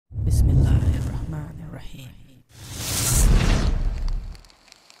Bismillahirrahmanirrahim.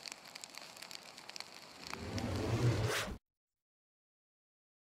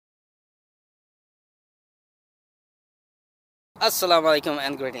 Assalamu alaikum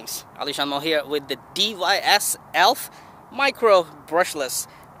and greetings. AliShanMao here with the DYS ELF Micro Brushless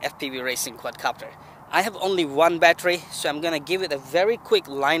FPV Racing Quadcopter. I have only one battery, so I'm gonna give it a very quick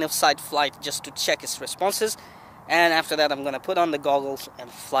line of sight flight just to check its responses, and after that I'm gonna put on the goggles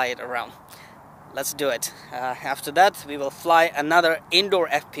and fly it around. Let's do it. After that we will fly another indoor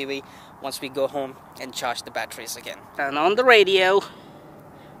FPV once we go home and charge the batteries again. Turn on the radio,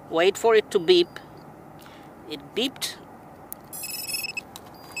 wait for it to beep. It beeped,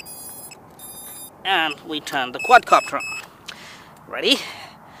 and we turn the quadcopter on. Ready?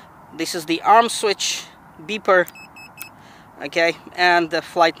 This is the arm switch beeper, okay, and the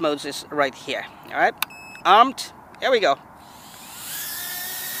flight modes is right here. All right, armed. Here we go.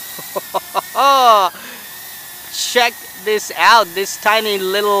 Check this out. This tiny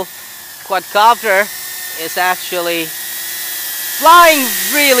little quadcopter is actually flying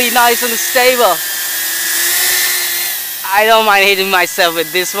really nice and stable. I don't mind hitting myself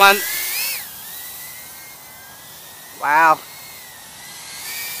with this one. Wow.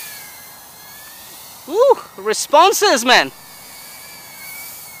 Woo, responses, man.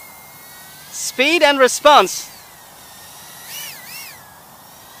 Speed and response.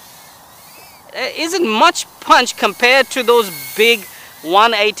 There isn't much punch compared to those big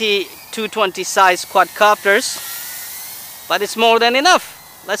 180, 220 size quadcopters, but it's more than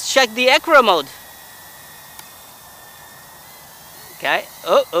enough. Let's check the acro mode. Okay.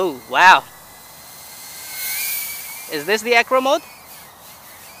 Oh, wow. Is this the acro mode?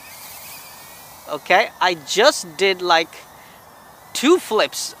 Okay, I just did like 2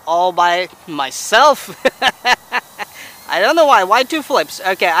 flips all by myself. I don't know why. Why 2 flips?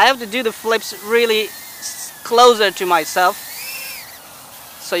 Okay, I have to do the flips really closer to myself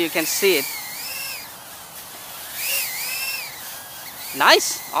so you can see it.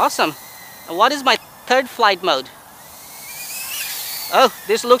 Nice, awesome. And what is my third flight mode? Oh,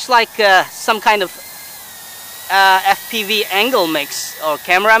 this looks like some kind of FPV angle mix or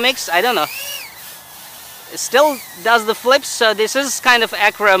camera mix. I don't know. It still does the flips, so this is kind of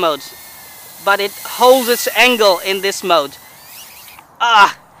acro mode, but it holds its angle in this mode.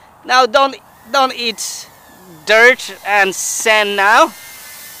 Now don't eat dirt and sand now.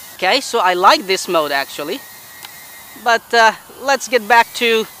 Okay, so I like this mode actually, but let's get back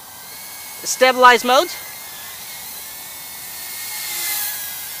to stabilize mode.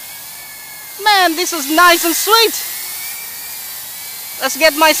 Man, this is nice and sweet. Let's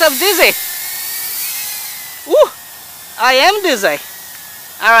get myself dizzy. Woo! I am dizzy.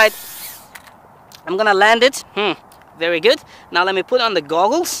 Alright, I'm gonna land it. Very good. Now let me put on the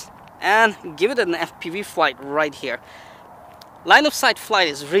goggles and give it an FPV flight right here. Line of sight flight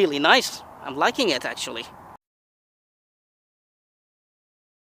is really nice. I'm liking it actually.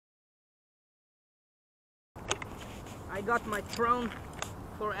 I got my drone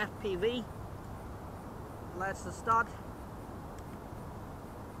for FPV. Let's start.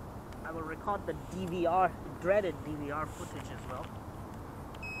 I will record the DVR, dreaded DVR footage as well.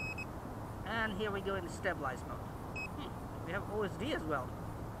 And here we go in the stabilized mode. We have OSD as well.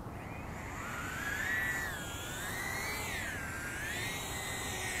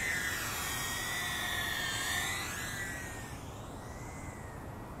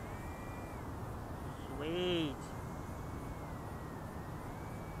 Sweet.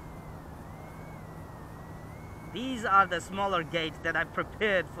 These are the smaller gates that I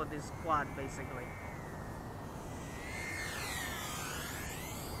prepared for this quad, basically.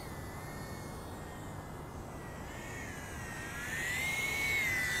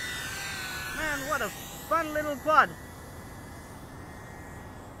 Man, what a fun little quad.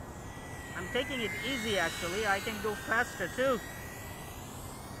 I'm taking it easy actually. I can go faster too.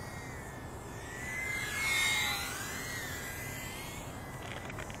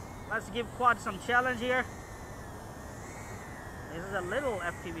 Let's give quad some challenge here. This is a little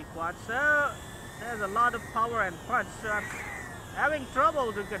FPV quad, so there's a lot of power and punch, so I'm having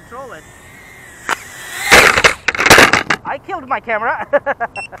trouble to control it. I killed my camera.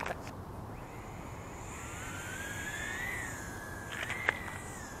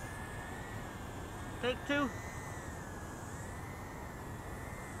 Take 2.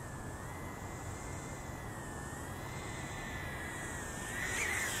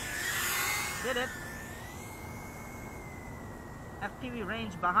 Did it. FPV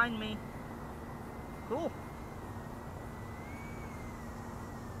range behind me. Cool.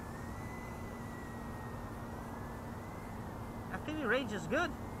 FPV range is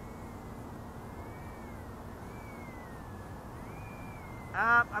good.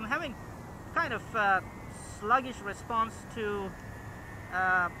 I'm having kind of sluggish response to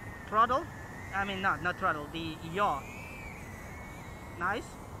throttle. I mean, not throttle, the yaw. Nice.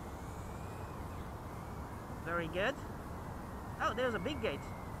 Very good. Oh, there's a big gate.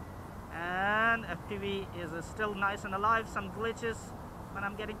 And FPV is still nice and alive. Some glitches when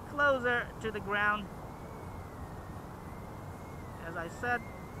I'm getting closer to the ground. As I said,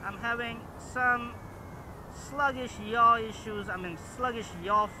 I'm having some sluggish yaw issues. I mean, sluggish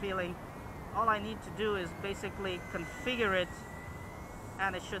yaw feeling. All I need to do is basically configure it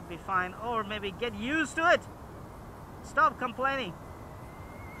and it should be fine, or maybe get used to it. Stop complaining.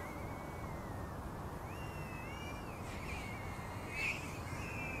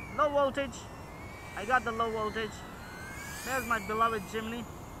 Low voltage. I got the low voltage. There's my beloved chimney.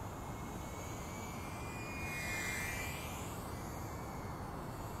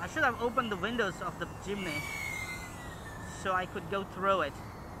 I should have opened the windows of the chimney so I could go through it.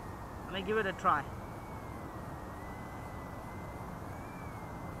 Let me give it a try.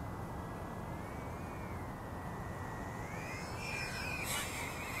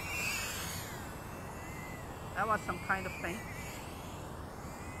 That was some kind of thing.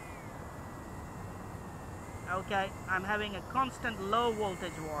 Okay, I'm having a constant low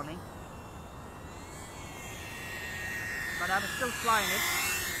voltage warning, but I'm still flying it.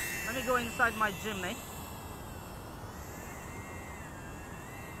 Let me go inside my chimney.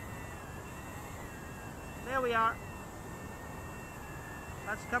 There we are.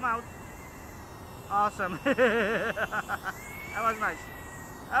 Let's come out. Awesome. That was nice.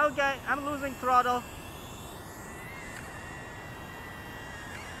 Okay, I'm losing throttle.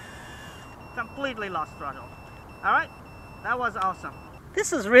 Completely lost throttle. Alright, that was awesome.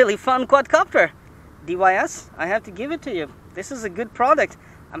 This is really fun quadcopter. DYS, I have to give it to you. This is a good product.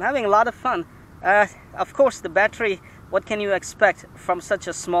 I'm having a lot of fun. Of course, the battery, what can you expect from such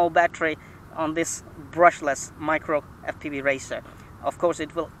a small battery on this brushless micro FPV racer? Of course,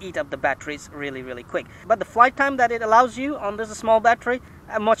 it will eat up the batteries really, really quick. But the flight time that it allows you on this small battery,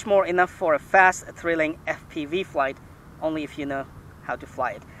 much more enough for a fast, thrilling FPV flight, only if you know how to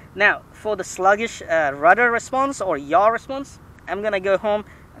fly it. Now, for the sluggish rudder response or yaw response, I'm gonna go home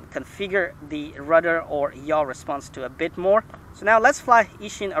and configure the rudder or yaw response to a bit more. So now let's fly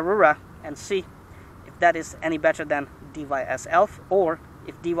Ishin Aurora and see if that is any better than DYS Elf, or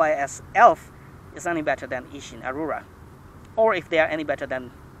if DYS Elf is any better than Ishin Aurora, or if they are any better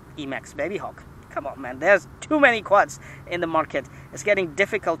than Emax Babyhawk. Come on, man, there's too many quads in the market. It's getting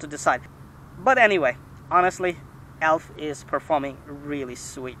difficult to decide. But anyway, honestly, Elf is performing really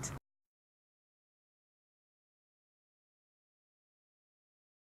sweet.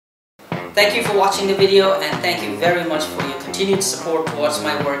 Thank you for watching the video, and thank you very much for your continued support towards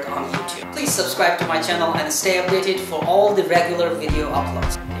my work on YouTube. Please subscribe to my channel and stay updated for all the regular video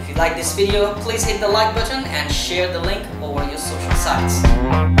uploads. If you like this video, please hit the like button and share the link over your social sites.